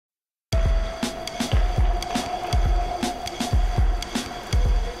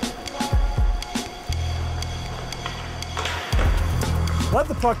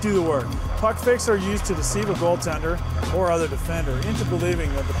puck do the work. Puck fakes are used to deceive a goaltender or other defender into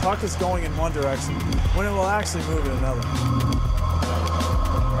believing that the puck is going in one direction when it will actually move in another.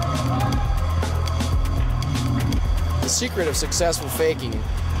 The secret of successful faking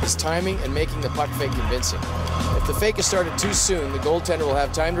is timing and making the puck fake convincing. If the fake is started too soon, the goaltender will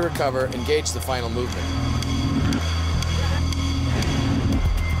have time to recover and gauge the final movement.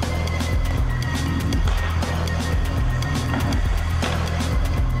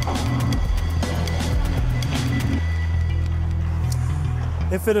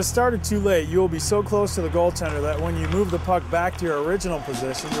 If it is started too late, you will be so close to the goaltender that when you move the puck back to your original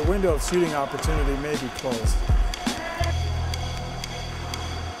position, your window of shooting opportunity may be closed.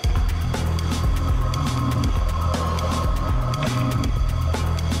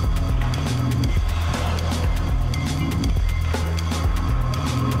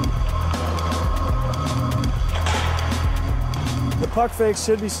 The puck fake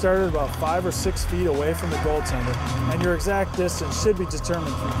should be started about 5 or 6 feet away from the goaltender, and your exact distance should be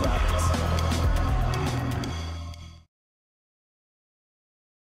determined through practice.